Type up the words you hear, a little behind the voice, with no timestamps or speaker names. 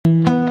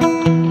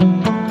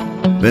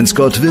Wenn es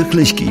Gott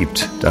wirklich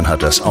gibt, dann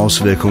hat das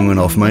Auswirkungen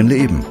auf mein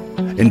Leben.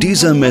 In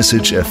dieser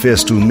Message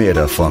erfährst du mehr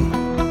davon.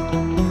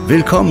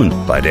 Willkommen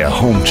bei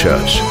der Home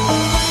Church.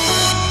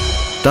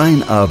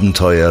 Dein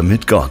Abenteuer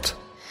mit Gott.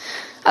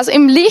 Also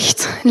im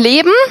Licht,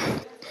 leben,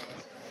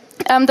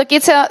 da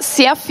geht es ja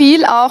sehr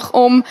viel auch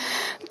um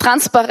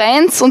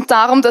Transparenz und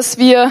darum, dass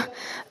wir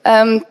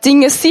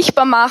Dinge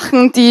sichtbar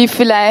machen, die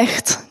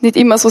vielleicht nicht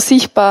immer so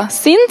sichtbar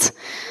sind.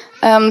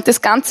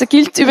 Das Ganze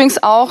gilt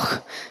übrigens auch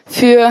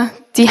für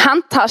die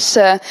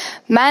Handtasche.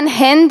 Mein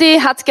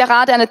Handy hat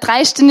gerade eine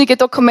 3-stündige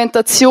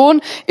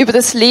Dokumentation über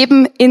das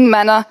Leben in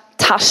meiner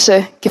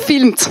Tasche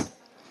gefilmt.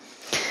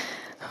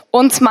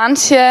 Und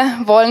manche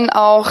wollen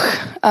auch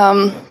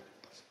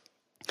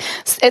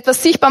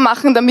etwas sichtbar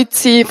machen, damit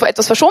sie vor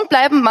etwas verschont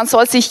bleiben. Man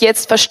soll sich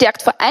jetzt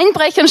verstärkt vor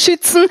Einbrechern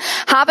schützen.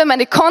 Habe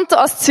meine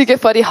Kontoauszüge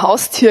vor die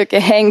Haustür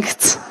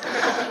gehängt,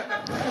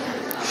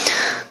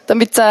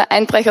 damit der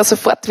Einbrecher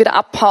sofort wieder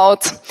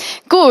abhaut.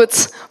 Gut.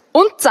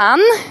 Und dann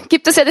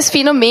gibt es ja das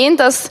Phänomen,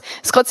 dass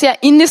es gerade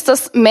sehr in ist,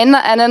 dass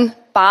Männer einen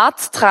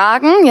Bart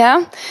tragen. Ja,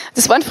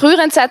 das war in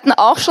früheren Zeiten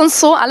auch schon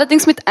so,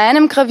 allerdings mit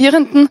einem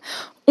gravierenden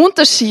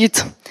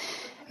Unterschied.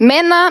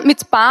 Männer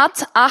mit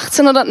Bart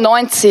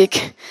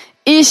 1890.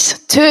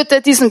 Ich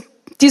töte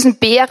diesen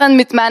Bären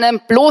mit meinen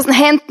bloßen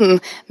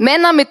Händen.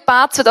 Männer mit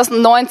Bart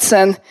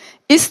 2019.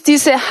 Ist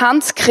diese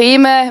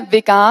Handcreme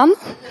vegan?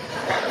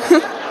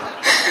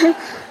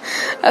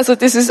 Also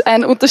das ist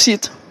ein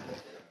Unterschied.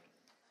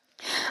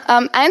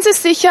 Eins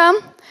ist sicher,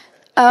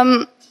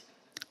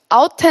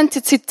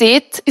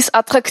 Authentizität ist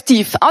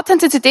attraktiv.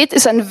 Authentizität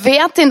ist ein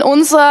Wert in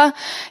unserer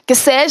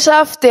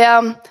Gesellschaft,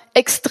 der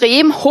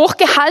extrem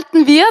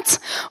hochgehalten wird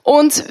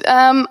und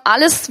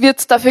alles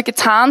wird dafür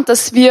getan,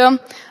 dass wir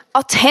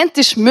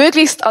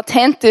möglichst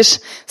authentisch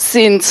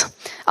sind.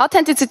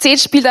 Authentizität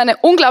spielt eine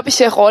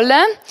unglaubliche Rolle.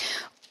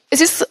 Es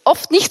ist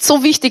oft nicht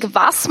so wichtig,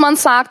 was man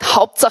sagt.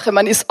 Hauptsache,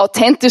 man ist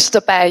authentisch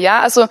dabei.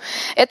 Ja, also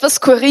etwas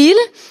skurril.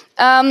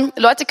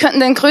 Leute könnten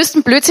den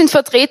größten Blödsinn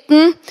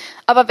vertreten,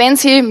 aber wenn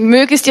sie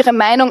möglichst ihre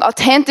Meinung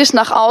authentisch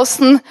nach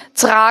außen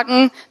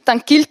tragen,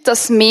 dann gilt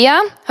das mehr,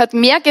 hat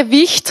mehr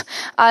Gewicht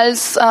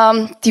als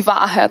die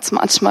Wahrheit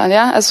manchmal.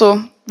 Ja,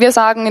 also wir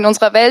sagen in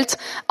unserer Welt,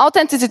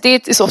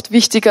 Authentizität ist oft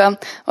wichtiger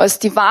als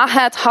die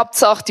Wahrheit.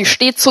 Hauptsache, die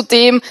steht zu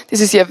dem,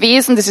 das ist ihr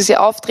Wesen, das ist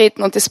ihr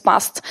Auftreten und das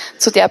passt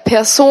zu der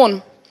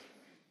Person.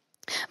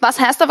 Was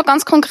heißt aber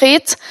ganz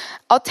konkret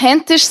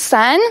authentisch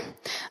sein?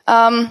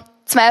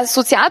 2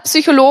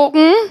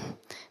 Sozialpsychologen,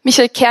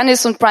 Michael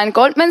Kernis und Brian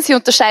Goldman, sie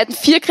unterscheiden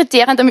 4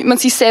 Kriterien, damit man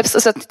sich selbst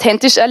als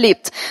authentisch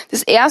erlebt.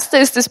 Das erste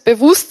ist das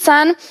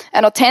Bewusstsein.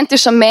 Ein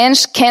authentischer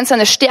Mensch kennt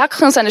seine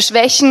Stärken und seine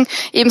Schwächen,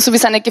 ebenso wie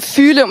seine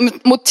Gefühle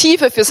und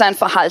Motive für sein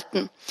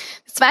Verhalten.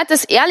 Das zweite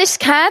ist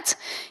Ehrlichkeit.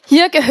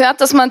 Hier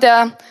gehört, dass man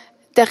der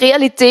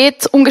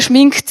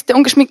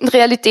ungeschminkten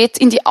Realität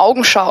in die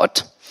Augen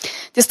schaut.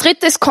 Das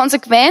dritte ist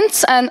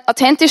Konsequenz. Ein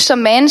authentischer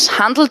Mensch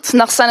handelt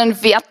nach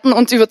seinen Werten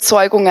und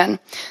Überzeugungen.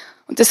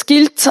 Und das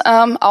gilt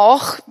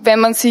auch,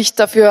 wenn man sich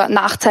dafür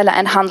Nachteile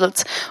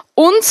einhandelt.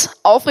 Und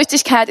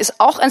Aufrichtigkeit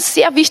ist auch ein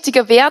sehr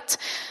wichtiger Wert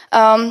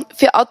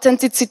für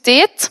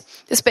Authentizität.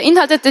 Das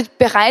beinhaltet die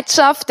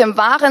Bereitschaft, dem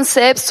wahren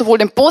Selbst, sowohl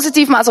den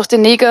positiven als auch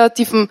den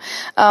negativen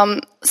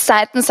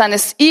Seiten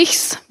seines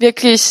Ichs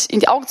wirklich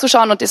in die Augen zu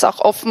schauen und das auch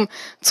offen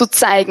zu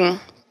zeigen.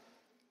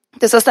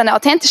 Das heißt, eine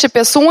authentische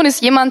Person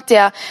ist jemand,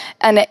 der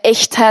eine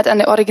Echtheit,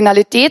 eine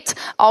Originalität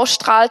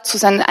ausstrahlt, zu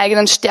seinen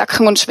eigenen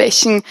Stärken und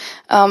Schwächen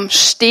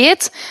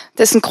steht,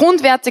 dessen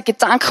Grundwerte,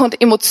 Gedanken und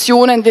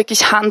Emotionen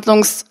wirklich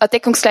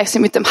deckungsgleich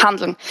sind mit dem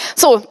Handeln.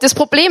 So, das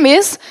Problem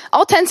ist,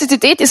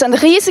 Authentizität ist ein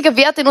riesiger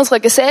Wert in unserer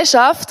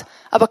Gesellschaft,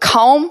 aber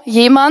kaum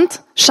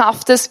jemand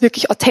schafft es,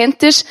 wirklich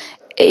authentisch,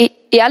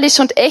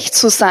 ehrlich und echt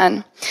zu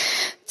sein.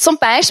 Zum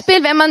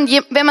Beispiel,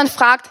 wenn man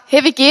fragt,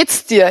 hey, wie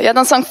geht's dir? Ja,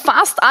 dann sagen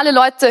fast alle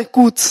Leute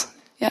gut.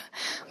 Ja.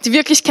 Die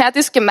Wirklichkeit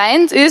ist,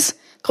 gemeint ist,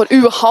 gerade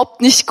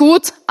überhaupt nicht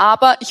gut,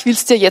 aber ich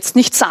will's dir jetzt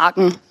nicht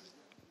sagen.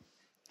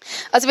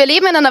 Also wir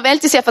leben in einer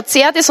Welt, die sehr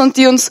verzerrt ist und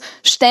die uns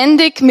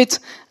ständig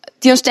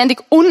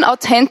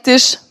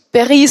unauthentisch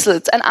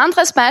berieselt. Ein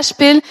anderes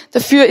Beispiel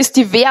dafür ist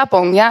die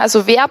Werbung. Ja,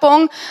 also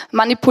Werbung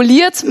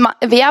manipuliert,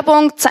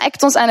 Werbung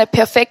zeigt uns eine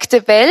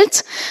perfekte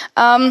Welt.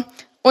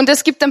 Und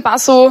es gibt ein paar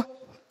so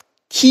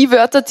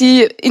Keywörter,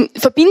 die in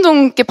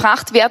Verbindung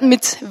gebracht werden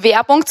mit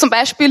Werbung, zum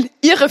Beispiel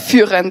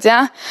irreführend,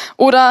 ja,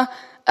 oder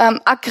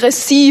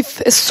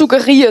aggressiv, es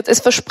suggeriert, es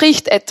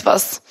verspricht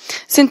etwas.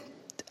 Es sind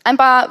ein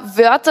paar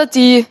Wörter,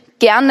 die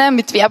gerne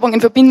mit Werbung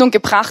in Verbindung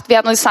gebracht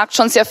werden und es sagt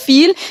schon sehr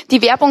viel.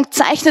 Die Werbung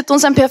zeichnet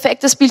uns ein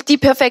perfektes Bild, die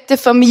perfekte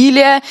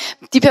Familie,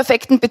 die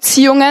perfekten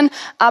Beziehungen,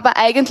 aber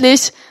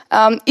eigentlich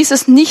ist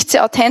es nicht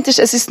sehr authentisch,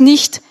 es ist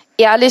nicht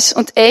ehrlich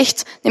und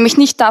echt, nämlich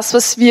nicht das,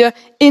 was wir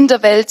in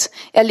der Welt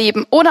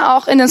erleben. Oder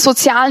auch in den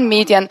sozialen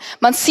Medien.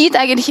 Man sieht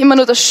eigentlich immer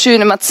nur das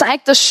Schöne. Man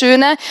zeigt das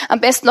Schöne, am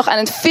besten noch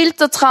einen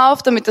Filter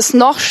drauf, damit es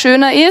noch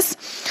schöner ist.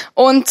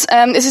 Und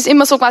es ist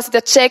immer so quasi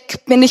der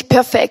Check, bin ich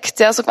perfekt.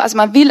 Ja, so quasi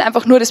man will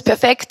einfach nur das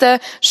Perfekte,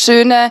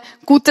 Schöne,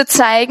 Gute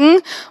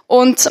zeigen.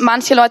 Und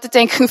manche Leute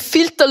denken,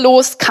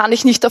 filterlos kann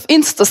ich nicht auf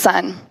Insta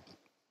sein.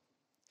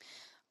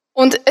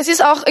 Und es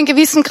ist auch in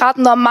gewissem Grad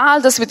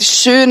normal, dass wir das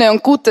Schöne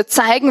und Gute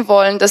zeigen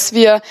wollen, dass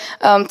wir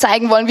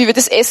zeigen wollen, wie wir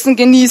das Essen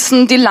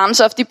genießen, die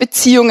Landschaft, die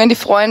Beziehungen, die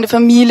Freunde,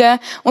 Familie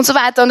und so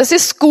weiter. Und es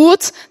ist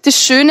gut, das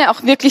Schöne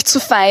auch wirklich zu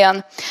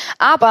feiern.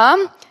 Aber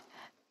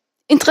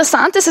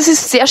interessant ist, es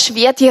ist sehr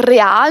schwer, die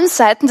realen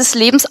Seiten des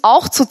Lebens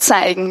auch zu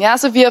zeigen. Ja,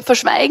 also wir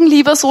verschweigen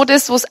lieber so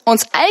das, was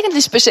uns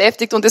eigentlich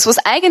beschäftigt und das, was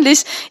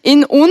eigentlich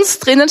in uns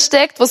drinnen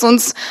steckt, was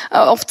uns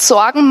oft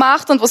Sorgen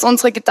macht und was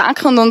unsere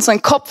Gedanken und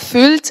unseren Kopf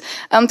füllt.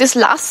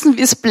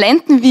 Das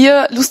blenden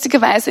wir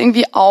lustigerweise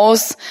irgendwie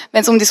aus,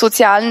 wenn es um die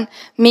sozialen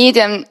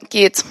Medien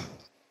geht.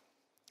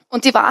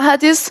 Und die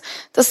Wahrheit ist,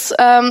 dass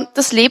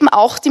das Leben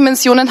auch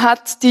Dimensionen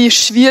hat, die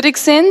schwierig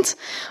sind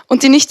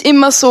und die nicht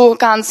immer so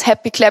ganz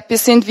happy-clappy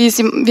sind, wie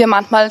wir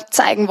manchmal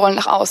zeigen wollen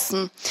nach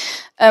außen.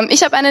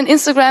 Ich habe einen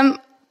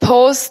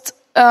Instagram-Post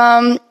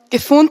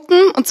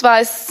gefunden, und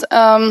zwar ist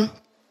von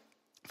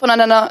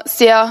einer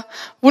sehr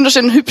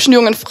wunderschönen, hübschen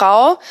jungen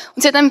Frau.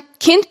 Und sie hat ein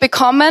Kind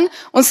bekommen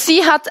und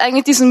sie hat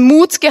eigentlich diesen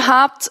Mut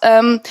gehabt,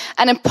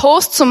 einen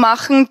Post zu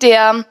machen,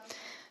 der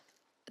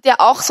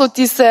auch so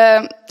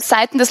diese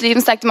Seiten des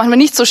Lebens zeigt, die manchmal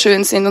nicht so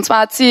schön sind. Und zwar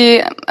hat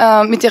sie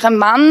mit ihrem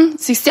Mann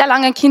sich sehr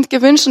lange ein Kind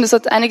gewünscht und es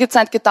hat einige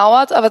Zeit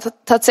gedauert, aber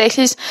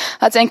tatsächlich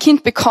hat sie ein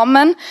Kind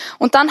bekommen.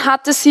 Und dann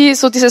hatte sie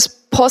so dieses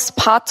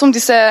Postpartum,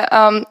 diese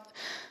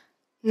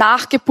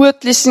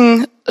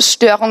nachgeburtlichen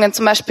Störungen.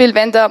 Zum Beispiel,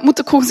 wenn der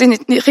Mutterkuchen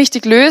sich nicht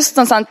richtig löst,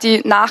 dann sind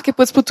die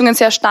Nachgeburtsblutungen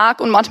sehr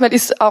stark und manchmal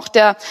ist auch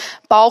der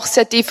Bauch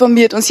sehr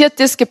deformiert. Und sie hat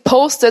das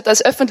gepostet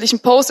als öffentlichen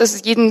Post, das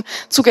ist jedem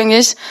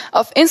zugänglich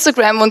auf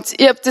Instagram. Und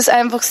ich habe das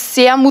einfach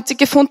sehr mutig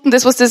gefunden.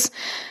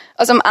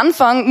 Also am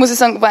Anfang, muss ich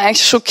sagen, war ich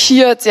eigentlich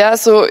schockiert. Ja,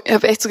 so ich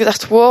habe echt so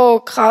gedacht,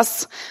 wow,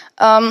 krass.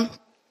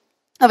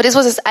 Aber das,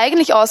 was es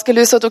eigentlich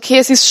ausgelöst hat, okay,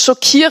 es ist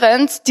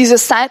schockierend, diese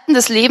Seiten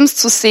des Lebens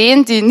zu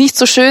sehen, die nicht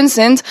so schön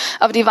sind,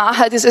 aber die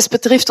Wahrheit ist, es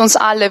betrifft uns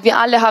alle. Wir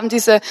alle haben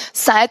diese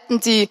Seiten,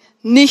 die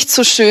nicht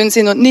so schön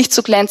sind und nicht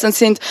so glänzend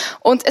sind.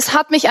 Und es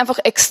hat mich einfach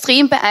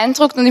extrem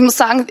beeindruckt und ich muss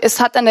sagen, es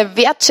hat eine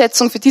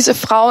Wertschätzung für diese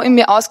Frau in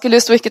mir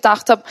ausgelöst, wo ich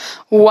gedacht habe,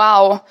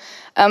 wow,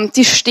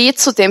 die steht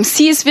zu dem.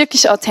 Sie ist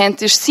wirklich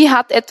authentisch. Sie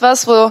hat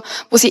etwas, wo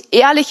sie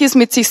ehrlich ist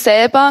mit sich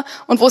selber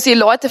und wo sie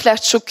Leute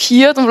vielleicht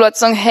schockiert und wo Leute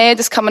sagen, hey,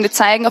 das kann man nicht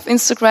zeigen auf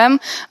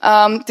Instagram.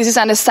 Das ist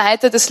eine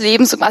Seite des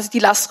Lebens, so quasi, die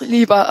lass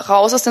lieber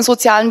raus aus den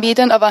sozialen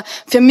Medien. Aber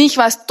für mich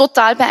war es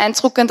total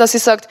beeindruckend, dass sie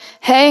sagt,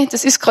 hey,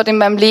 das ist gerade in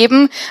meinem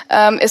Leben,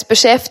 es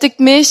beschäftigt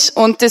mich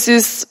und das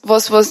ist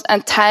was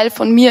ein Teil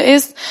von mir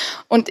ist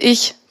und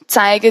ich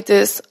zeige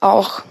das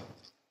auch.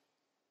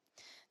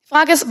 Die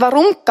Frage ist,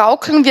 warum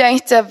gaukeln wir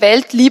eigentlich der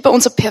Welt lieber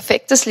unser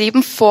perfektes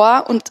Leben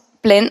vor und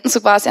blenden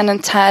so quasi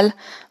einen Teil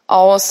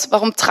aus?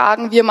 Warum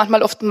tragen wir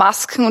manchmal oft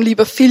Masken und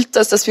lieber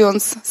Filter, dass wir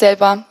uns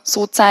selber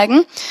so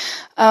zeigen?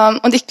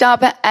 Und ich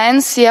glaube,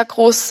 ein sehr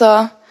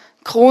großer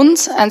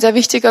Grund, ein sehr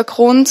wichtiger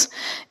Grund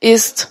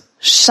ist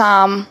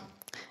Scham.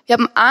 Wir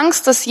haben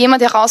Angst, dass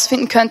jemand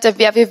herausfinden könnte,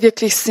 wer wir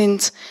wirklich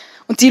sind.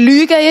 Und die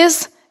Lüge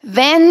ist,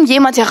 wenn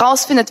jemand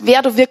herausfindet,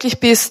 wer du wirklich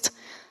bist,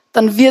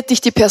 dann wird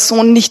dich die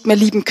Person nicht mehr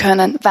lieben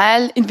können,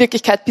 weil in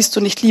Wirklichkeit bist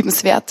du nicht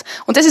liebenswert.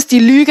 Und das ist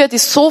die Lüge, die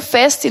so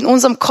fest in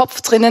unserem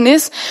Kopf drinnen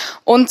ist.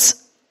 Und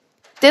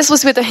das,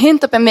 was wir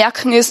dahinter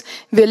bemerken, ist,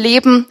 wir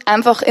leben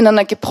einfach in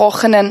einer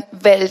gebrochenen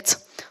Welt.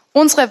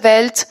 Unsere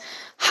Welt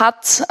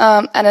hat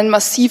einen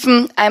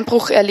massiven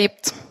Einbruch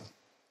erlebt.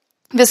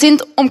 Wir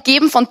sind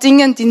umgeben von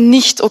Dingen, die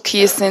nicht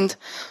okay sind.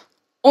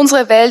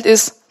 Unsere Welt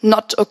ist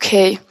not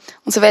okay.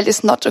 Unsere Welt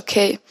ist not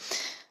okay.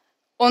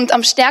 Und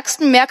am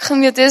stärksten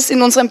merken wir das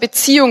in unseren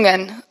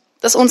Beziehungen,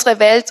 dass unsere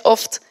Welt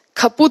oft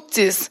kaputt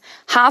ist.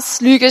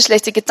 Hass, Lüge,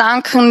 schlechte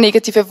Gedanken,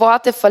 negative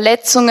Worte,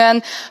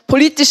 Verletzungen,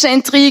 politische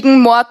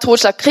Intrigen, Mord,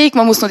 Totschlag, Krieg.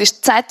 Man muss nur die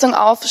Zeitung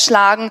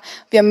aufschlagen.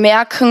 Wir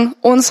merken,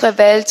 unsere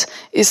Welt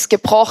ist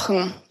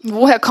gebrochen.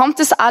 Woher kommt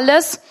das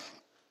alles?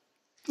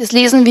 Das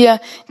lesen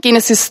wir in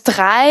Genesis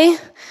 3.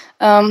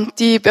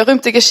 Die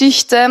berühmte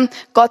Geschichte,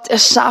 Gott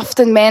erschafft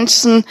den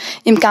Menschen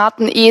im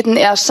Garten Eden,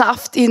 er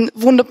schafft ihn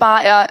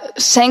wunderbar, er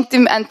schenkt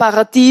ihm ein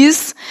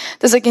Paradies,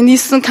 das er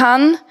genießen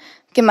kann,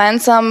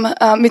 gemeinsam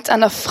mit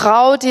einer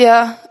Frau, die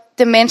er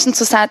dem Menschen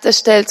zur Seite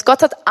stellt.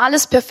 Gott hat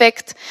alles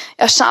perfekt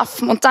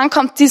erschaffen und dann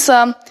kommt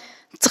dieser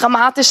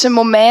dramatische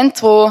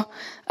Moment, wo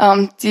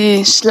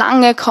die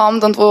Schlange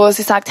kommt und wo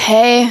sie sagt,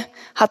 hey,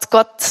 hat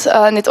Gott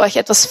nicht euch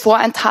etwas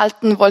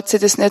vorenthalten, wollt ihr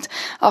das nicht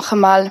auch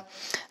einmal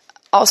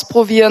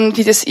ausprobieren,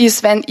 wie das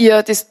ist, wenn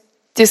ihr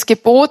das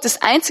Gebot, das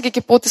einzige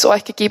Gebot, das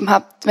euch gegeben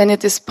habt, wenn ihr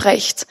das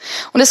brecht.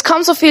 Und es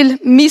kommt so viel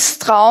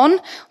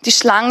Misstrauen, die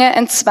Schlange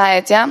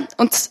entzweit, ja.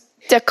 Und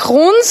der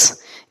Grund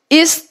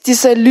ist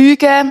diese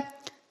Lüge,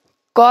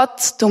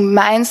 Gott, du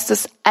meinst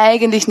es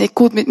eigentlich nicht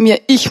gut mit mir.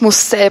 Ich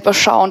muss selber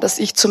schauen, dass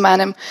ich zu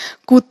meinem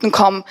Guten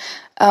komme.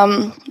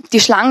 Die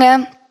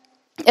Schlange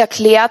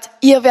erklärt,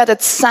 ihr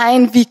werdet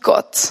sein wie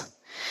Gott.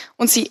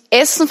 Und sie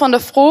essen von der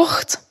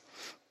Frucht,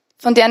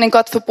 von der ihnen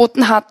Gott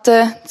verboten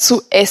hatte,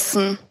 zu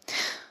essen.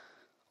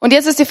 Und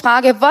jetzt ist die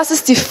Frage, was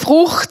ist die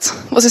Frucht?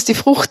 Was ist die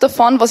Frucht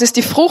davon? Was ist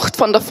die Frucht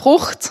von der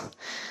Frucht?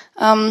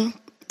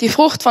 Die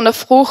Frucht von der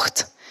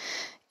Frucht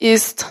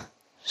ist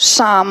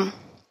Scham.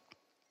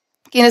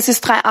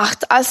 Genesis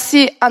 3,8. Als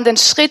sie an den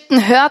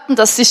Schritten hörten,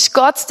 dass sich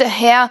Gott, der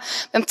Herr,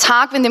 beim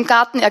Tag in dem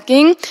Garten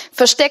erging,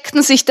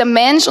 versteckten sich der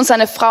Mensch und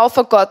seine Frau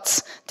vor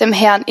Gott, dem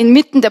Herrn,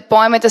 inmitten der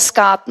Bäume des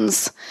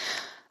Gartens.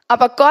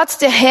 Aber Gott,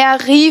 der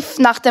Herr, rief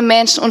nach dem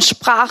Menschen und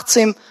sprach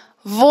zu ihm,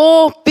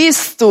 wo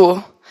bist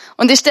du?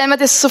 Und ich stelle mir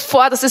das so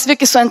vor, dass es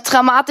wirklich so ein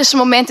dramatischer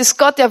Moment ist.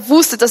 Gott, er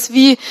wusste, dass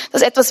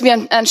etwas wie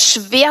ein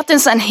Schwert in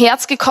sein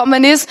Herz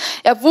gekommen ist.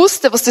 Er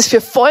wusste, was das für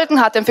Folgen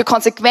hatte und für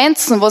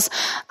Konsequenzen, was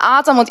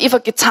Adam und Eva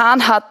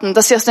getan hatten,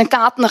 dass sie aus dem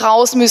Garten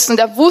raus müssen. Und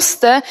er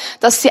wusste,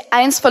 dass sie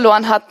eins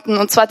verloren hatten,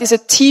 und zwar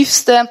diese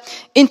tiefste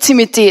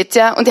Intimität.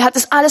 Ja. Und er hat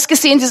das alles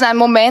gesehen, diesen einen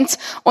Moment.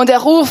 Und er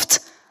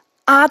ruft,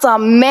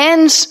 Adam,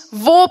 Mensch,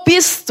 wo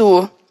bist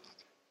du?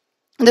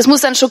 Und es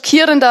muss ein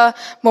schockierender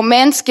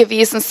Moment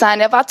gewesen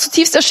sein. Er war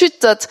zutiefst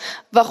erschüttert.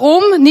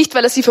 Warum? Nicht,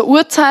 weil er sie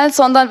verurteilt,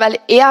 sondern weil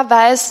er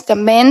weiß, der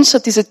Mensch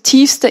hat diese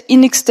tiefste,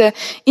 innigste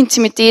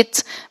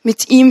Intimität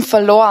mit ihm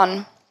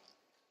verloren.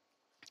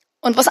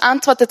 Und was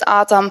antwortet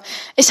Adam?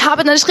 Ich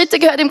habe deine Schritte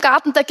gehört im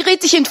Garten, da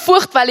geriet ich in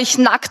Furcht, weil ich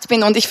nackt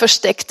bin und ich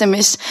versteckte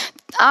mich.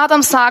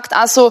 Adam sagt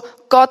also,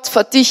 Gott,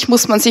 vor dich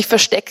muss man sich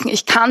verstecken.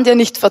 Ich kann dir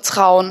nicht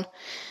vertrauen.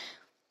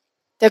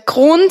 Der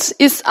Grund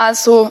ist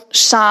also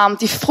Scham.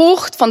 Die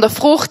Frucht von der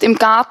Frucht im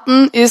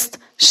Garten ist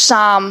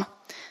Scham.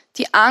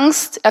 Die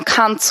Angst,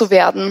 erkannt zu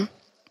werden.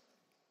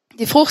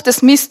 Die Frucht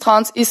des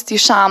Misstrauens ist die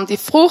Scham. Die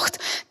Frucht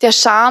der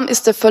Scham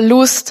ist der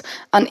Verlust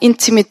an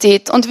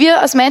Intimität. Und wir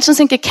als Menschen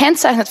sind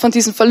gekennzeichnet von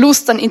diesem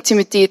Verlust an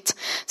Intimität.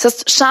 Das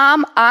heißt,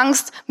 Scham,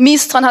 Angst,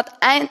 Misstrauen hat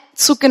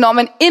Einzug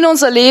genommen in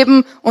unser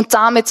Leben und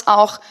damit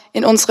auch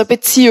in unsere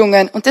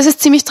Beziehungen. Und das ist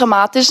ziemlich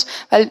dramatisch,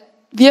 weil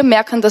wir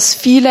merken, dass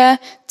viele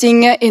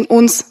Dinge in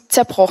uns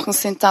zerbrochen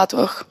sind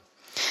dadurch.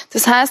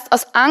 Das heißt,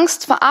 aus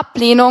Angst vor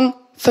Ablehnung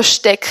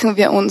verstecken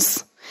wir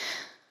uns.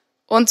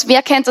 Und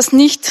wer kennt das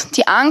nicht?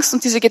 Die Angst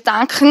und diese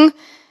Gedanken,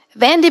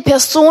 wenn die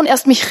Person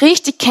erst mich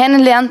richtig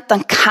kennenlernt,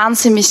 dann kann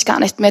sie mich gar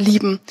nicht mehr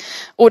lieben.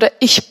 Oder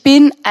ich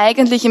bin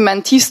eigentlich in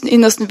meinem tiefsten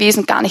innersten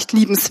Wesen gar nicht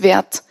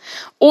liebenswert.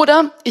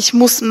 Oder ich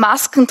muss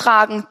Masken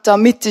tragen,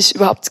 damit ich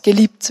überhaupt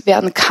geliebt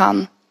werden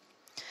kann.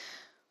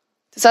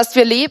 Das heißt,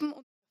 wir leben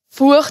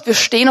Furcht, wir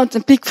stehen unter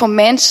dem Blick von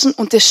Menschen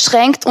und es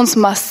schränkt uns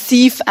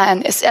massiv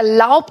ein. Es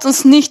erlaubt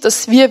uns nicht,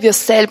 dass wir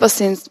selber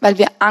sind, weil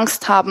wir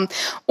Angst haben.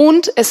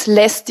 Und es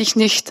lässt dich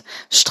nicht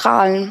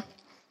strahlen.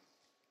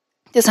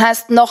 Das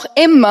heißt, noch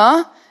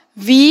immer,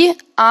 wie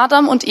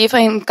Adam und Eva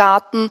im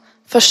Garten,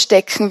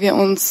 verstecken wir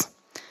uns.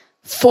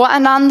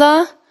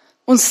 Voreinander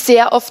und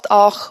sehr oft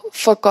auch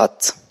vor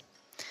Gott.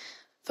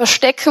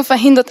 Verstecken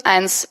verhindert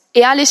eins: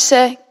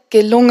 ehrliche,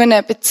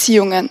 gelungene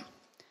Beziehungen.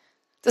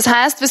 Das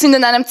heißt, wir sind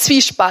in einem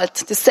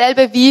Zwiespalt,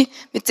 dasselbe wie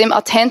mit dem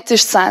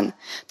authentisch sein.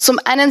 Zum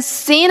einen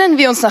sehnen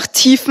wir uns nach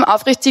tiefen,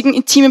 aufrichtigen,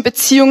 intimen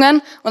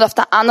Beziehungen und auf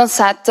der anderen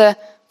Seite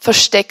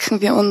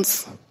verstecken wir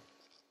uns.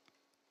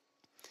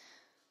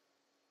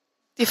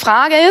 Die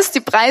Frage ist, die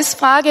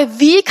Preisfrage,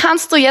 wie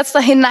kannst du jetzt da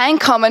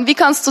hineinkommen? Wie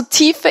kannst du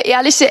tiefe,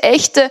 ehrliche,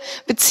 echte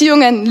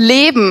Beziehungen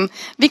leben?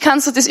 Wie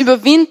kannst du das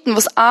überwinden,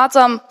 was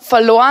Adam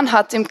verloren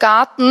hat im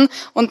Garten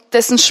und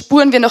dessen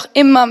Spuren wir noch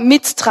immer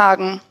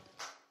mittragen?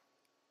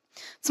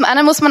 Zum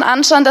einen muss man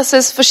anschauen, dass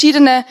es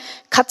verschiedene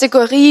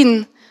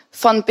Kategorien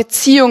von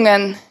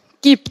Beziehungen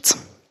gibt.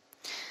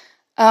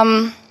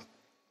 Zum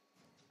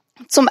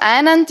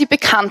einen die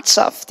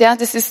Bekanntschaft, ja,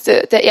 das ist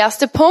der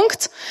erste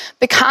Punkt.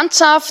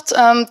 Bekanntschaft,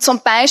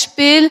 zum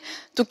Beispiel,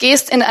 du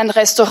gehst in ein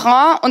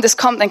Restaurant und es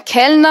kommt ein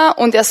Kellner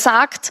und er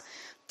sagt,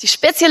 die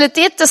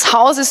Spezialität des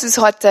Hauses ist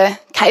heute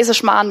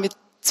Kaiserschmarrn mit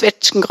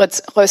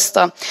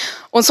Zwetschgenröster.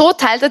 Und so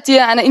teilt er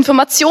dir eine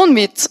Information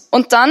mit.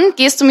 Und dann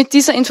gehst du mit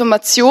dieser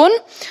Information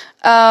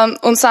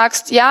und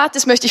sagst, ja,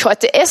 das möchte ich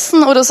heute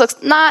essen, oder du sagst,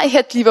 na, ich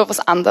hätte lieber was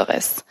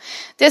anderes.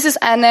 Das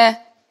ist eine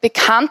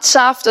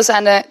Bekanntschaft, also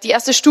die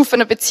erste Stufe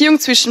einer Beziehung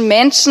zwischen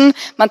Menschen.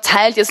 Man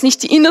teilt jetzt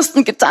nicht die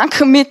innersten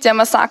Gedanken mit, ja,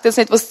 man sagt jetzt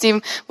nicht,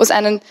 was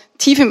einen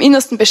tief im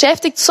Innersten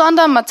beschäftigt,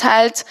 sondern man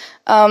teilt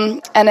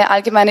eine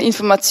allgemeine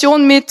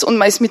Information mit und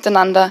man ist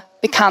miteinander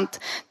bekannt.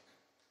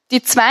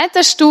 Die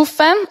zweite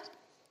Stufe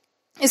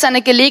ist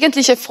eine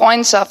gelegentliche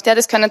Freundschaft. Ja,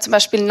 das können zum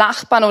Beispiel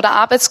Nachbarn oder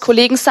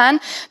Arbeitskollegen sein.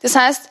 Das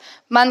heißt,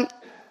 man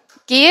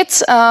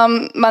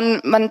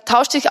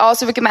tauscht sich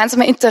aus über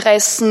gemeinsame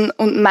Interessen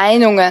und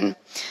Meinungen.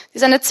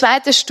 Das ist eine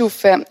zweite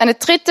Stufe. Eine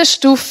dritte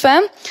Stufe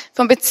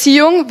von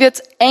Beziehung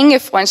wird enge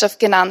Freundschaft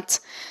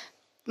genannt.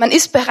 Man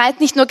ist bereit,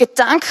 nicht nur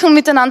Gedanken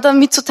miteinander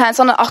mitzuteilen,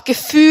 sondern auch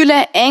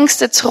Gefühle,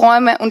 Ängste,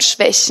 Träume und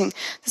Schwächen.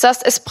 Das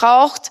heißt, es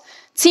braucht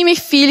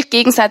ziemlich viel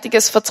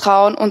gegenseitiges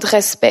Vertrauen und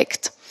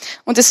Respekt.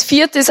 Und das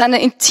vierte ist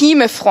eine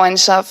intime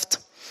Freundschaft.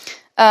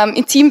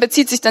 Intim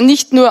bezieht sich dann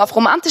nicht nur auf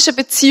romantische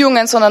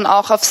Beziehungen, sondern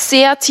auch auf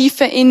sehr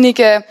tiefe,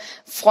 innige,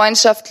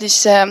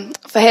 freundschaftliche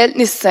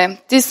Verhältnisse.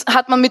 Das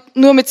hat man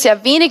nur mit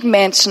sehr wenigen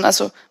Menschen,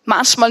 also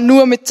manchmal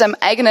nur mit seinem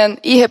eigenen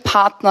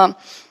Ehepartner.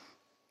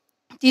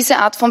 Diese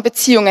Art von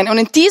Beziehungen. Und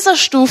in dieser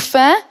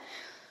Stufe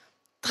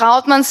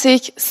traut man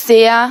sich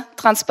sehr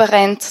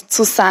transparent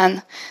zu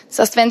sein. Das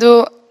heißt, wenn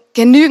du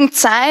genügend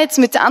Zeit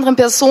mit der anderen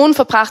Person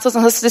verbracht hast,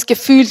 dann hast du das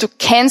Gefühl, du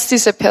kennst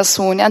diese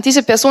Person. Ja, und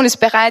diese Person ist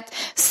bereit,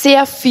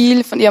 sehr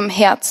viel von ihrem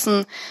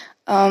Herzen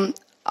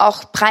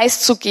auch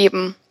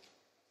preiszugeben.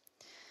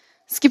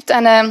 Es gibt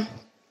eine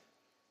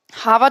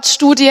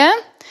Harvard-Studie,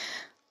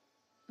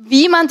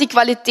 wie man die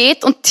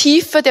Qualität und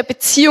Tiefe der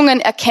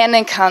Beziehungen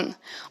erkennen kann.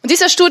 Und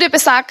diese Studie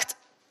besagt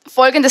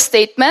folgendes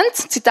Statement,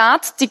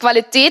 Zitat: Die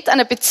Qualität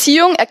einer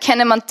Beziehung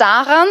erkenne man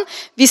daran,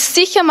 wie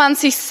sicher man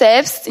sich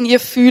selbst in ihr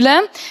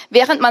fühle,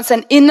 während man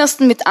sein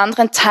Innersten mit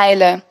anderen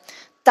teile.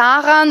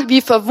 Daran,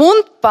 wie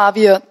verwundbar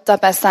wir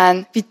dabei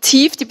sein, wie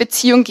tief die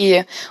Beziehung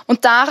gehe.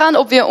 Und daran,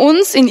 ob wir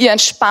uns in ihr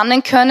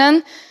entspannen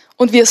können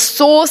und wir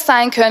so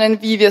sein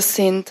können, wie wir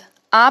sind.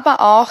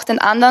 Aber auch den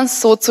anderen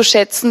so zu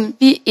schätzen,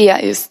 wie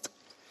er ist.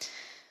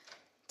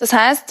 Das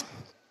heißt,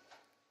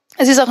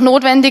 es ist auch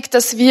notwendig,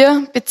 dass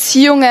wir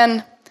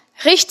Beziehungen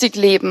richtig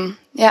leben.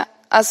 Ja,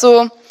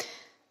 also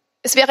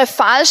es wäre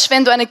falsch,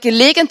 wenn du eine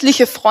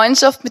gelegentliche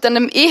Freundschaft mit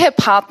einem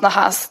Ehepartner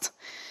hast.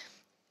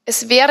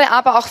 Es wäre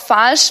aber auch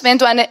falsch, wenn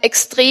du eine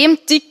extrem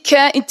dicke,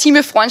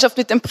 intime Freundschaft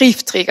mit dem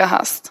Briefträger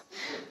hast.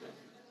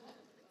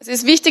 Es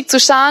ist wichtig zu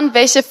schauen,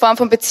 welche Form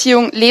von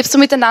Beziehung lebst du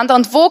miteinander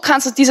und wo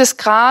kannst du dieses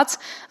Grad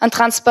an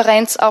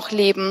Transparenz auch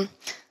leben.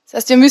 Das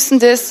heißt, wir müssen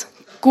das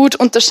gut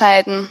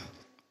unterscheiden.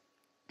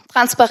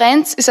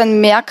 Transparenz ist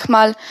ein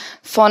Merkmal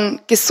von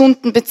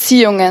gesunden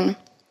Beziehungen.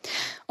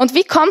 Und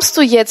wie kommst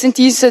du jetzt in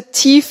diese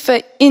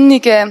tiefe,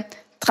 innige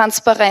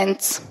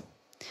Transparenz?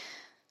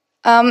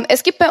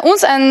 Es gibt bei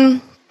uns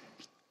ein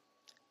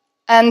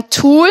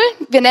Tool,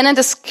 wir nennen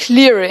das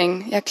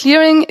Clearing. Ja,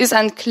 Clearing ist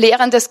ein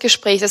klärendes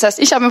Gespräch. Das heißt,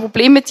 ich habe ein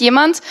Problem mit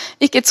jemand,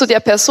 ich gehe zu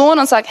der Person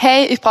und sage,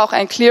 hey, ich brauche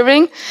ein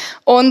Clearing.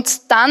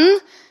 Und dann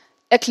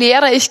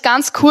erkläre ich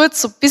ganz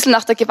kurz, so ein bisschen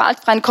nach der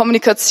gewaltfreien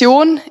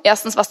Kommunikation,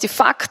 erstens, was die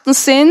Fakten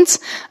sind,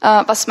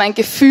 was mein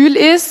Gefühl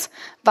ist,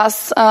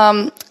 was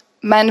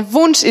mein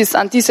Wunsch ist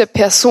an diese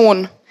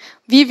Person,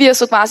 wie wir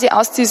so quasi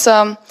aus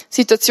dieser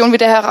Situation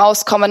wieder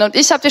herauskommen. Und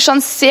ich habe das schon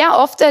sehr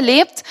oft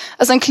erlebt,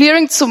 also ein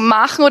Clearing zu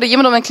machen oder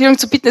jemandem um ein Clearing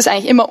zu bitten, ist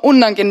eigentlich immer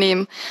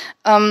unangenehm.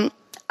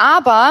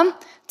 Aber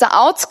der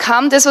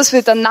Outcome, das, was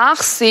wir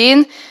danach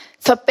sehen,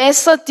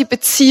 verbessert die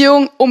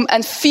Beziehung um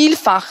ein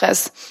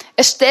Vielfaches.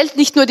 Es stellt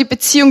nicht nur die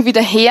Beziehung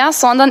wieder her,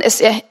 sondern es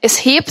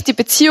hebt die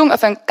Beziehung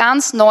auf ein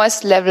ganz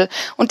neues Level.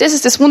 Und das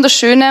ist das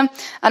Wunderschöne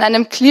an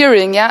einem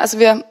Clearing. Ja, also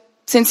wir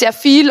sind sehr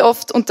viel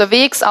oft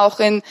unterwegs,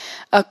 auch in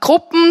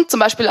Gruppen, zum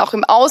Beispiel auch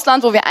im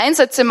Ausland, wo wir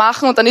Einsätze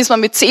machen und dann ist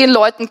man mit 10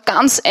 Leuten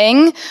ganz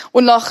eng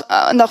und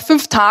nach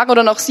 5 Tagen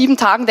oder nach 7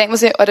 Tagen denkt man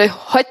sich,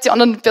 heute die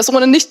anderen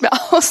Personen nicht mehr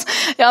aus.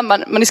 Ja,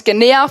 man ist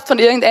genervt von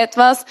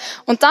irgendetwas.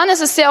 Und dann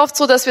ist es sehr oft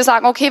so, dass wir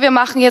sagen, okay, wir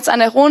machen jetzt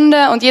eine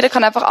Runde und jeder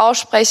kann einfach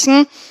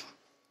aussprechen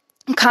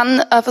und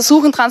kann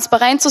versuchen,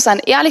 transparent zu sein,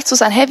 ehrlich zu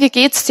sein. Hey, wie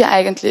geht's dir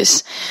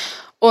eigentlich?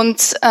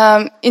 Und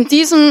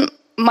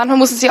manchmal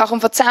muss man sich auch um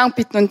Verzeihung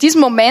bitten. Und in diesen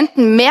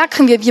Momenten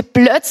merken wir, wie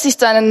plötzlich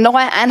da eine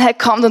neue Einheit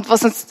kommt und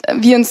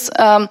wie uns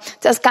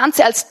das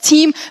Ganze als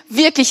Team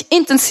wirklich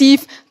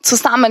intensiv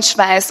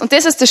zusammenschweißt. Und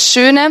das ist das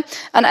Schöne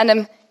an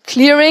einem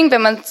Clearing,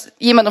 wenn man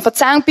jemanden um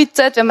Verzeihung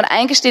bittet, wenn man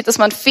eingesteht, dass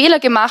man einen Fehler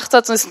gemacht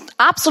hat. Und es ist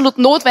absolut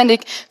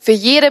notwendig für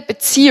jede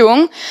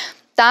Beziehung,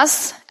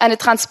 dass eine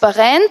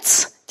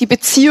Transparenz die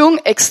Beziehung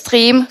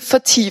extrem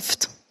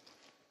vertieft.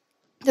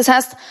 Das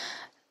heißt,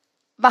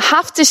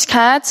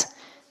 Wahrhaftigkeit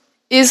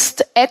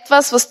ist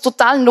etwas, was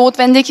total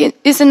notwendig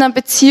ist in einer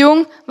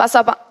Beziehung, was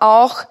aber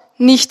auch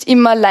nicht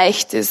immer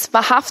leicht ist.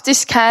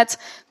 Wahrhaftigkeit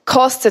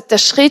kostet, der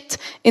Schritt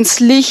ins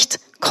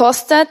Licht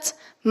kostet,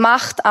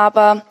 macht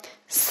aber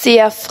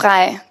sehr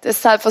frei.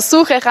 Deshalb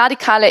versuche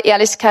radikale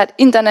Ehrlichkeit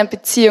in deinen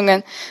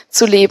Beziehungen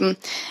zu leben.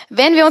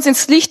 Wenn wir uns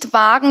ins Licht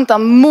wagen,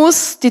 dann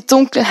muss die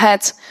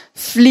Dunkelheit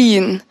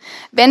fliehen.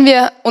 Wenn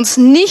wir uns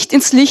nicht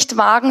ins Licht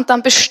wagen,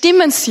 dann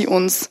bestimmen sie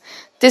uns.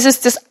 Das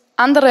ist das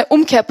andere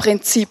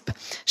Umkehrprinzip.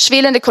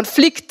 Schwelende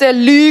Konflikte,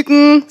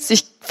 Lügen,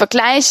 sich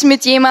vergleichen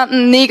mit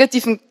jemandem,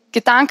 negativen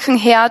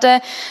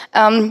Gedankenherde,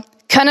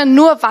 können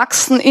nur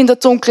wachsen in der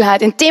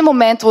Dunkelheit. In dem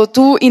Moment, wo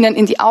du ihnen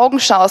in die Augen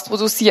schaust, wo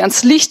du sie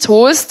ans Licht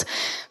holst,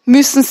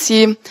 müssen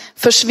sie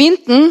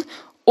verschwinden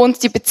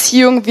und die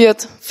Beziehung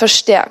wird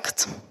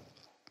verstärkt.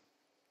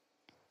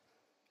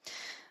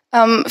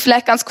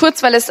 Vielleicht ganz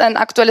kurz, weil es ein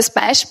aktuelles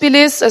Beispiel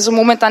ist. Also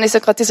momentan ist ja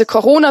gerade dieser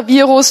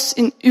Coronavirus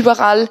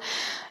überall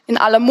in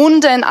aller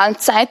Munde, in allen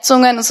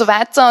Zeitungen und so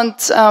weiter.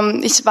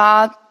 Und ich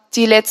war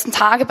die letzten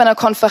Tage bei einer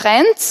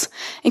Konferenz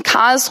in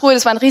Karlsruhe.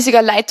 Das war ein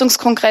riesiger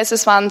Leitungskongress.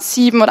 Es waren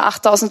 7.000 oder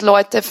 8.000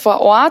 Leute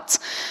vor Ort.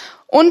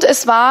 Und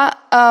es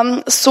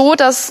war so,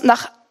 dass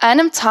nach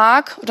einem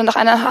Tag oder nach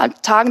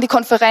 1,5 Tagen die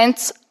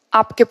Konferenz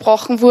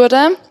abgebrochen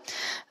wurde,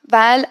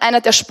 weil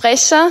einer der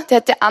Sprecher, der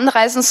hätte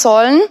anreisen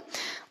sollen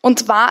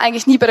und war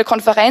eigentlich nie bei der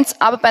Konferenz,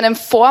 aber bei einem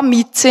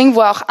Vormeeting,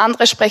 wo er auch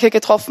andere Sprecher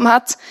getroffen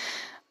hat.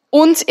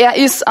 Und er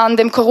ist an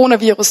dem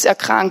Coronavirus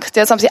erkrankt.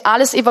 Jetzt haben sie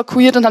alles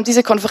evakuiert und haben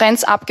diese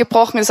Konferenz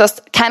abgebrochen. Das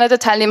heißt, keiner der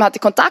Teilnehmer hatte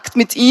Kontakt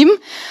mit ihm,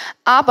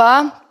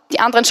 aber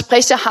die anderen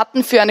Sprecher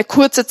hatten für eine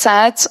kurze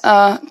Zeit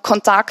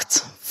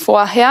Kontakt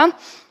vorher.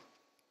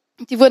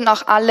 Die wurden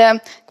auch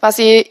alle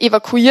quasi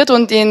evakuiert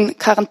und in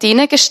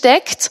Quarantäne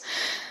gesteckt.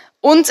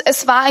 Und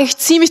es war eigentlich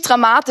ziemlich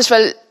dramatisch,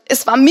 weil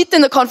es war mitten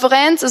in der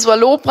Konferenz, es war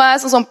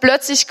Lobpreis und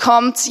plötzlich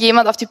kommt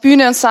jemand auf die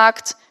Bühne und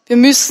sagt, wir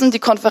müssen die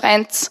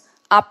Konferenz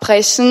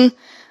abbrechen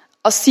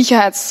aus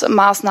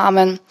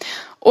Sicherheitsmaßnahmen.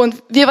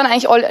 Und wir waren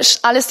eigentlich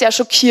alle sehr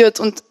schockiert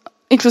und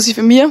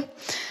inklusive mir.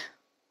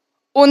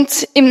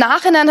 Und im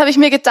Nachhinein habe ich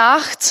mir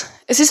gedacht,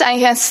 es ist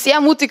eigentlich ein sehr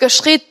mutiger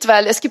Schritt,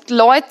 weil es gibt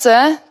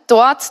Leute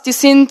dort, die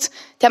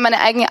haben eine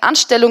eigene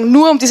Anstellung,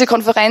 nur um diese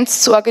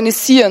Konferenz zu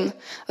organisieren.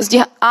 Also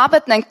die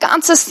arbeiten ein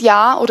ganzes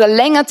Jahr oder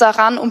länger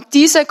daran, um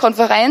diese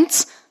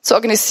Konferenz zu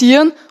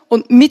organisieren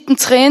und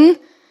mittendrin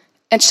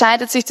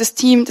entscheidet sich das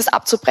Team, das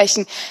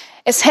abzubrechen.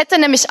 Es hätte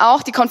nämlich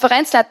auch die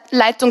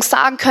Konferenzleitung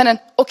sagen können,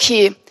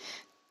 okay,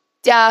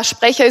 der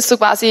Sprecher ist so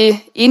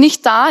quasi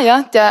nicht da,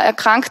 ja, der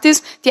erkrankt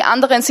ist, die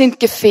anderen sind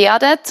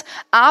gefährdet,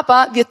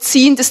 aber wir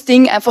ziehen das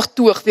Ding einfach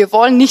durch. Wir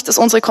wollen nicht, dass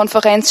unsere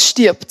Konferenz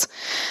stirbt.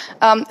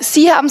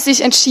 Sie haben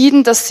sich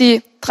entschieden, dass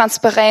sie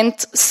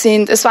transparent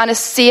sind. Es war eine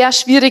sehr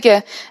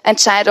schwierige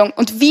Entscheidung.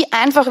 Und wie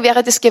einfach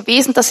wäre das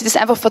gewesen, dass sie das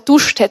einfach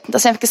verduscht hätten,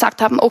 dass sie einfach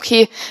gesagt haben,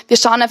 okay, wir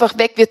schauen einfach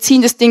weg, wir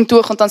ziehen das Ding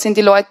durch und dann sind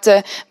die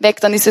Leute weg,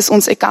 dann ist es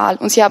uns egal.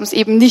 Und sie haben es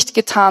eben nicht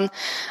getan,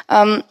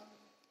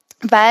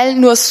 weil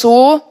nur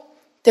so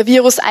der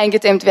Virus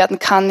eingedämmt werden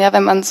kann, ja,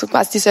 wenn man so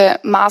quasi diese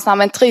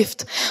Maßnahmen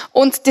trifft.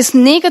 Und das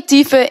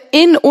Negative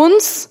in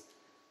uns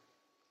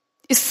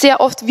ist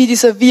sehr oft wie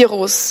dieser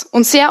Virus.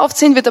 Und sehr oft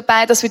sind wir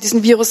dabei, dass wir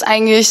diesen Virus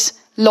eigentlich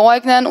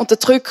leugnen,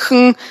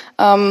 unterdrücken,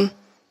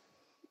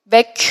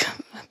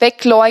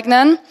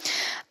 wegleugnen.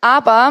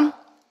 Aber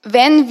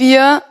wenn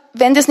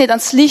das nicht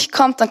ans Licht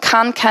kommt, dann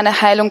kann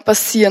keine Heilung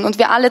passieren. Und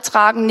wir alle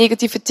tragen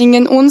negative Dinge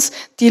in uns,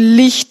 die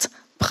Licht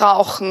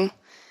brauchen.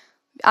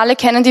 Wir alle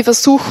kennen die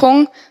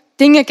Versuchung,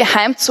 Dinge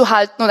geheim zu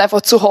halten und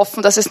einfach zu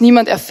hoffen, dass es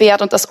niemand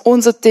erfährt und dass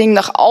unser Ding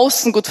nach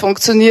außen gut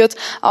funktioniert,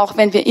 auch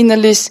wenn wir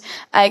innerlich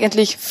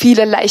eigentlich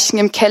viele Leichen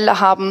im Keller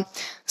haben.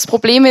 Das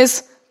Problem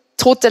ist,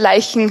 tote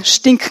Leichen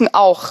stinken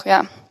auch,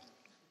 ja.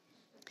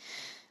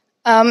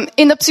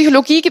 In der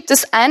Psychologie gibt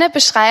es eine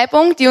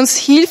Beschreibung, die uns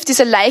hilft,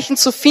 diese Leichen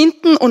zu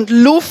finden und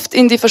Luft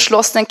in die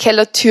verschlossenen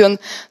Kellertüren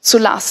zu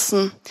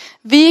lassen.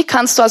 Wie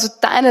kannst du also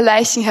deine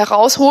Leichen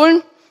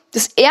herausholen?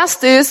 Das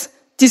erste ist,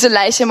 diese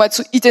Leiche mal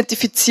zu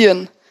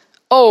identifizieren.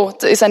 Oh,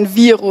 da ist ein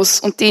Virus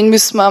und den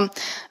müssen wir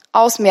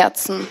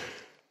ausmerzen.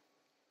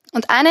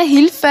 Und eine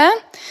Hilfe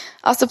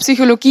aus der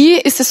Psychologie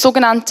ist das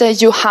sogenannte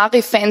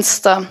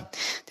Johari-Fenster,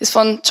 das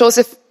von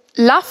Joseph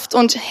Luft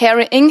und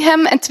Harry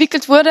Ingham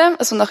entwickelt wurde,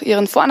 also nach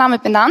ihren Vornamen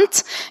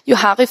benannt,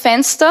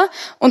 Johari-Fenster.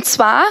 Und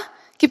zwar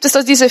gibt es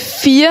da diese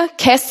 4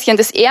 Kästchen.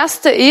 Das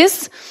erste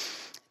ist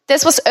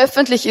das, was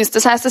öffentlich ist.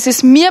 Das heißt, das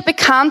ist mir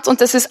bekannt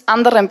und das ist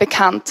anderen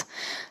bekannt.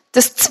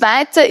 Das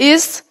zweite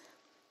ist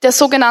der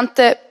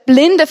sogenannte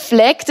blinde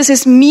Fleck, das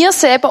ist mir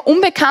selber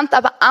unbekannt,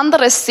 aber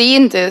andere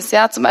sehen das.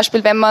 Ja, zum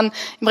Beispiel, wenn man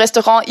im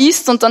Restaurant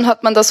isst und dann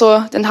hat man da so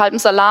den halben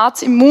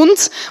Salat im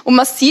Mund und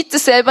man sieht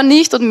es selber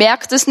nicht und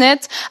merkt es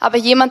nicht, aber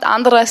jemand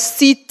anderer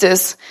sieht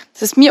es.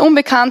 Das ist mir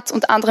unbekannt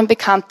und anderen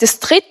bekannt.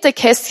 Das dritte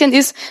Kästchen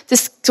ist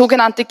das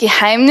sogenannte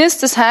Geheimnis.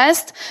 Das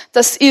heißt,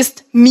 das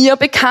ist mir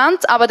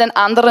bekannt, aber den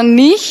anderen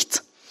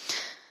nicht.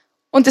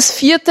 Und das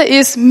vierte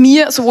ist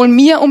sowohl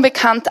mir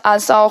unbekannt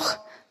als auch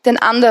den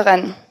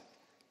anderen.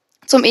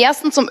 Zum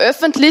ersten, zum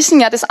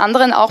Öffentlichen, ja, des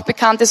anderen auch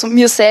bekannt ist und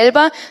mir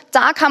selber.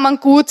 Da kann man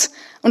gut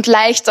und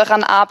leicht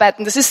daran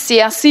arbeiten. Das ist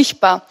sehr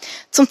sichtbar.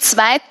 Zum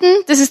zweiten,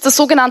 das ist der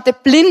sogenannte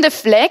blinde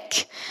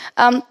Fleck.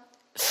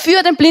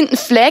 Für den blinden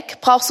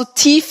Fleck brauchst du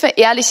tiefe,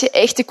 ehrliche,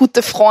 echte,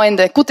 gute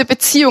Freunde, gute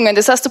Beziehungen.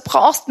 Das heißt, du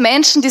brauchst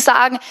Menschen, die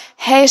sagen,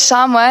 hey,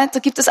 schau mal, da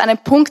gibt es einen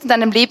Punkt in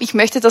deinem Leben, ich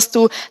möchte, dass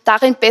du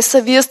darin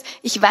besser wirst,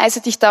 ich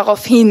weise dich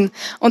darauf hin.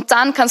 Und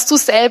dann kannst du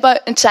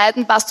selber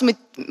entscheiden, was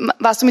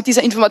du mit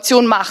dieser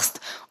Information machst.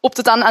 Ob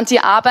du dann an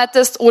dir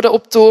arbeitest oder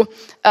ob du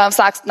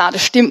sagst, na,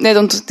 das stimmt nicht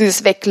und du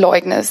das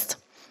wegleugnest.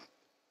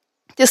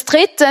 Das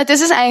dritte, das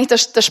ist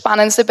eigentlich der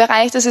spannendste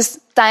Bereich, das ist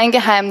dein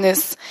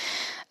Geheimnis.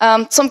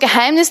 Zum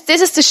Geheimnis,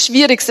 das ist das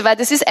Schwierigste, weil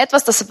das ist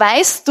etwas, das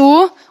weißt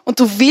du und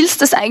du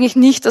willst es eigentlich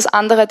nicht, dass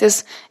andere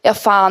das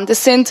erfahren.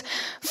 Das sind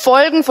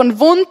Folgen von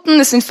Wunden,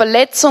 das sind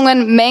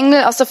Verletzungen,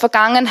 Mängel aus der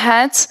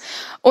Vergangenheit.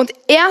 Und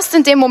erst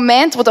in dem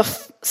Moment, wo der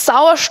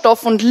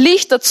Sauerstoff und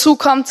Licht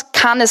dazukommt,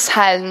 kann es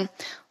heilen.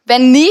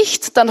 Wenn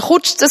nicht, dann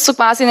rutscht es so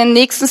quasi in den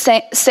nächsten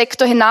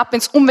Sektor hinab,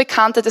 ins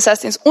Unbekannte, das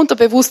heißt ins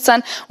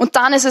Unterbewusstsein. Und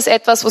dann ist es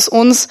etwas, was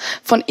uns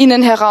von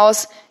innen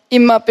heraus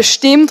immer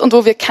bestimmt und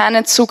wo wir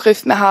keinen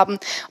Zugriff mehr haben.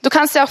 Du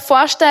kannst dir auch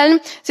vorstellen,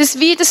 es ist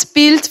wie das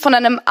Bild von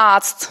einem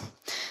Arzt.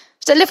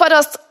 Stell dir vor, du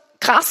hast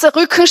krasse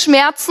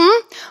Rückenschmerzen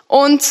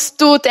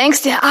und du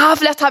denkst dir,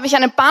 vielleicht habe ich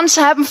einen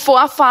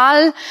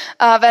Bandscheibenvorfall,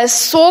 weil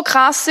es so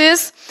krass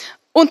ist.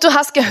 Und du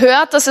hast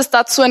gehört, dass es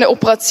dazu eine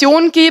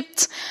Operation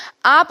gibt,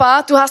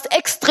 aber du hast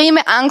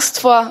extreme Angst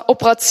vor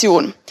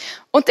Operation.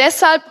 Und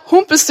deshalb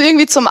humpelst du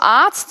irgendwie zum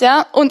Arzt,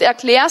 ja, und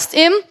erklärst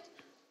ihm,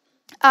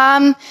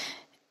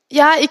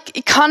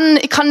 ich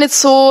kann nicht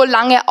so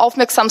lange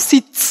aufmerksam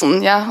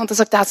sitzen, ja. Und dann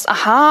sagt der Arzt,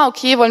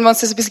 okay, wollen wir uns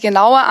das ein bisschen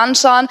genauer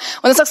anschauen?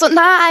 Und dann sagst du,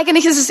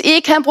 eigentlich ist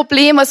es kein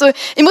Problem, also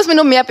ich muss mich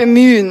nur mehr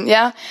bemühen,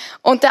 ja.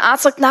 Und der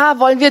Arzt sagt,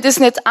 wollen wir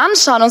das nicht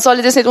anschauen und soll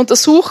ich das nicht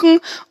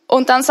untersuchen?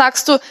 Und dann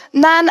sagst du,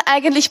 nein,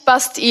 eigentlich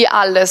passt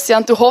alles, ja.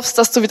 Und du hoffst,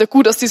 dass du wieder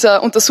gut aus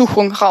dieser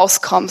Untersuchung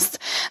rauskommst.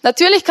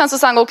 Natürlich kannst du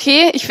sagen,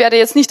 okay, ich werde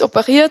jetzt nicht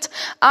operiert,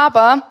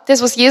 aber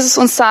das, was Jesus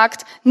uns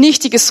sagt,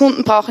 nicht die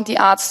Gesunden brauchen die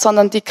Arzt,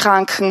 sondern die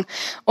Kranken.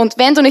 Und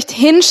wenn du nicht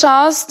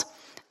hinschaust,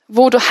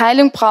 wo du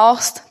Heilung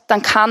brauchst,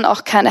 dann kann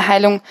auch keine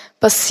Heilung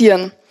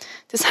passieren.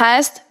 Das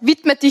heißt,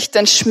 widme dich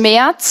den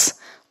Schmerz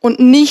und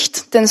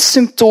nicht den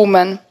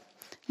Symptomen.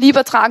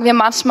 Lieber tragen wir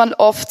manchmal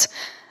oft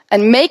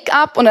ein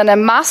Make-up und eine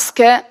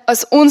Maske,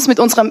 als uns mit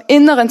unserem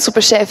Inneren zu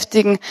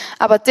beschäftigen.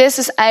 Aber das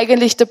ist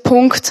eigentlich der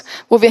Punkt,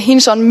 wo wir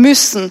hinschauen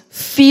müssen.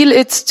 Feel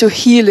it to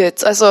heal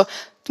it. Also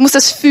du musst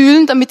es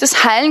fühlen, damit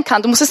es heilen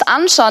kann. Du musst es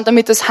anschauen,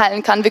 damit es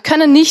heilen kann. Wir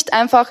können nicht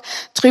einfach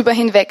drüber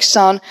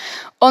hinwegschauen.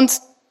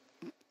 Und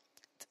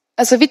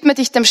also widme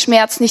dich dem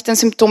Schmerz, nicht den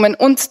Symptomen.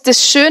 Und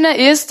das Schöne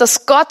ist,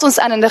 dass Gott uns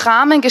einen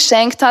Rahmen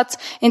geschenkt hat,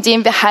 in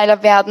dem wir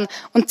Heiler werden.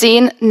 Und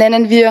den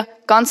nennen wir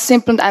ganz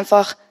simpel und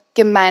einfach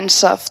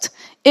Gemeinschaft.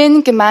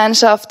 In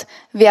Gemeinschaft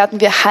werden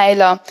wir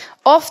Heiler.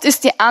 Oft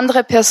ist die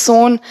andere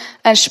Person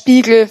ein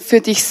Spiegel für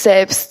dich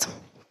selbst.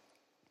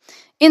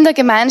 In der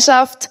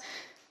Gemeinschaft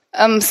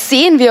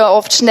sehen wir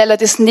oft schneller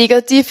das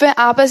Negative,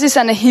 aber es ist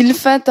eine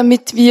Hilfe,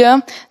 damit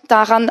wir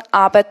daran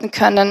arbeiten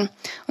können.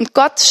 Und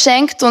Gott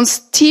schenkt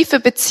uns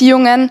tiefe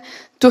Beziehungen,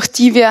 durch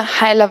die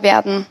wir Heiler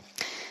werden.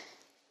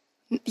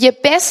 Je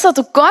besser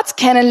du Gott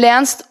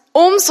kennenlernst,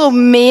 umso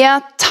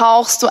mehr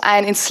tauchst du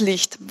ein ins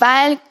Licht,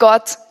 weil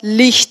Gott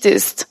Licht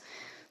ist.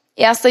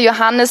 1.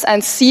 Johannes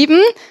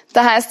 1,7,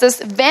 da heißt es,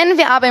 wenn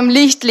wir aber im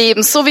Licht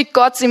leben, so wie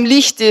Gott im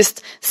Licht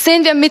ist,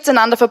 sind wir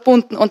miteinander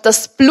verbunden und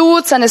das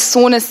Blut seines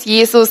Sohnes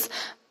Jesus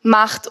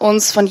macht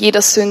uns von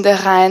jeder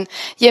Sünde rein.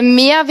 Je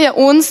mehr wir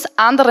uns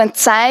anderen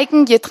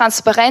zeigen, je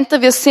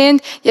transparenter wir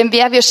sind, je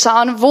mehr wir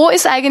schauen, wo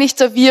ist eigentlich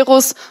der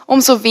Virus,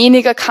 umso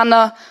weniger kann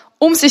er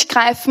um sich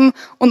greifen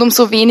und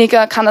umso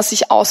weniger kann er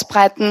sich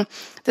ausbreiten.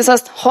 Das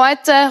heißt,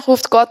 heute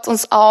ruft Gott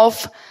uns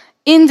auf,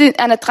 in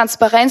eine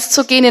Transparenz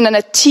zu gehen, in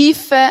eine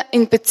Tiefe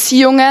in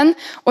Beziehungen.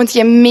 Und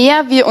je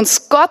mehr wir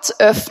uns Gott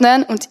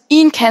öffnen und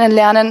ihn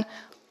kennenlernen,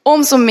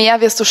 umso mehr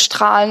wirst du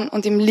strahlen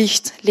und im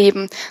Licht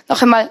leben.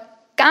 Noch einmal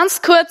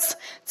ganz kurz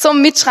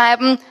zum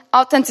Mitschreiben.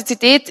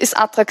 Authentizität ist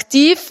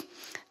attraktiv.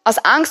 Aus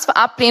Angst vor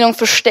Ablehnung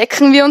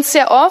verstecken wir uns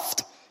sehr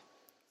oft.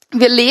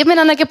 Wir leben in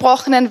einer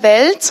gebrochenen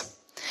Welt.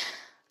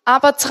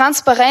 Aber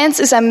Transparenz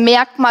ist ein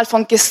Merkmal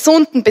von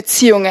gesunden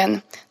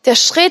Beziehungen. Der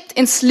Schritt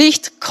ins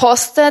Licht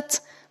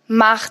kostet,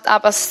 macht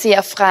aber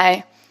sehr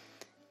frei.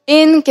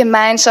 In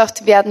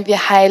Gemeinschaft werden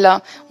wir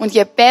Heiler. Und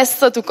je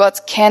besser du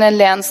Gott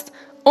kennenlernst,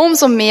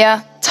 umso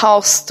mehr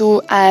tauchst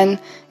du ein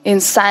in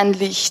sein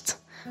Licht.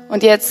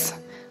 Und jetzt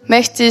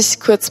möchte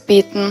ich kurz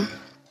beten.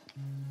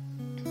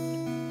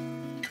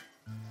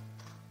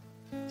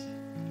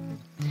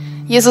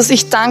 Jesus,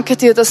 ich danke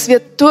dir, dass wir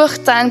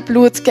durch dein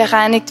Blut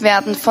gereinigt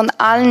werden von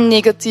allen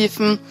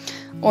Negativen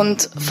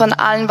und von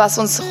allem, was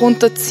uns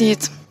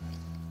runterzieht.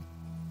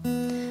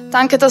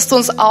 Danke, dass du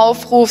uns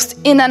aufrufst,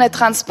 in eine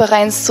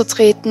Transparenz zu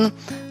treten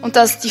und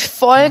dass die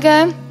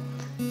Folge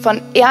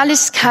von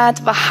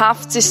Ehrlichkeit,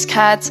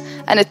 Wahrhaftigkeit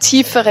eine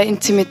tiefere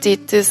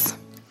Intimität ist.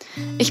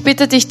 Ich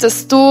bitte dich,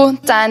 dass du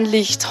dein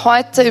Licht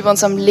heute über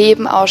unserem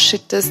Leben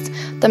ausschüttest,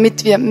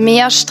 damit wir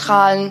mehr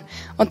strahlen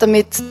und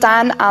damit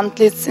dein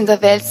Antlitz in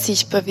der Welt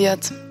sichtbar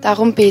wird.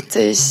 Darum bete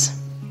ich.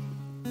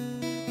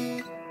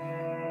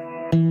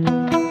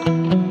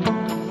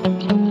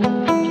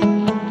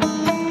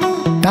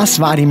 Das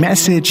war die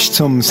Message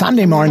zum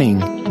Sunday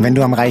Morning. Wenn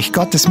du am Reich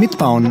Gottes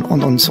mitbauen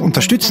und uns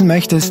unterstützen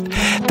möchtest,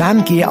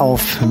 dann geh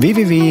auf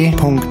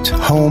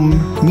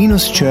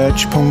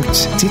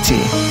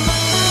www.home-church.cc.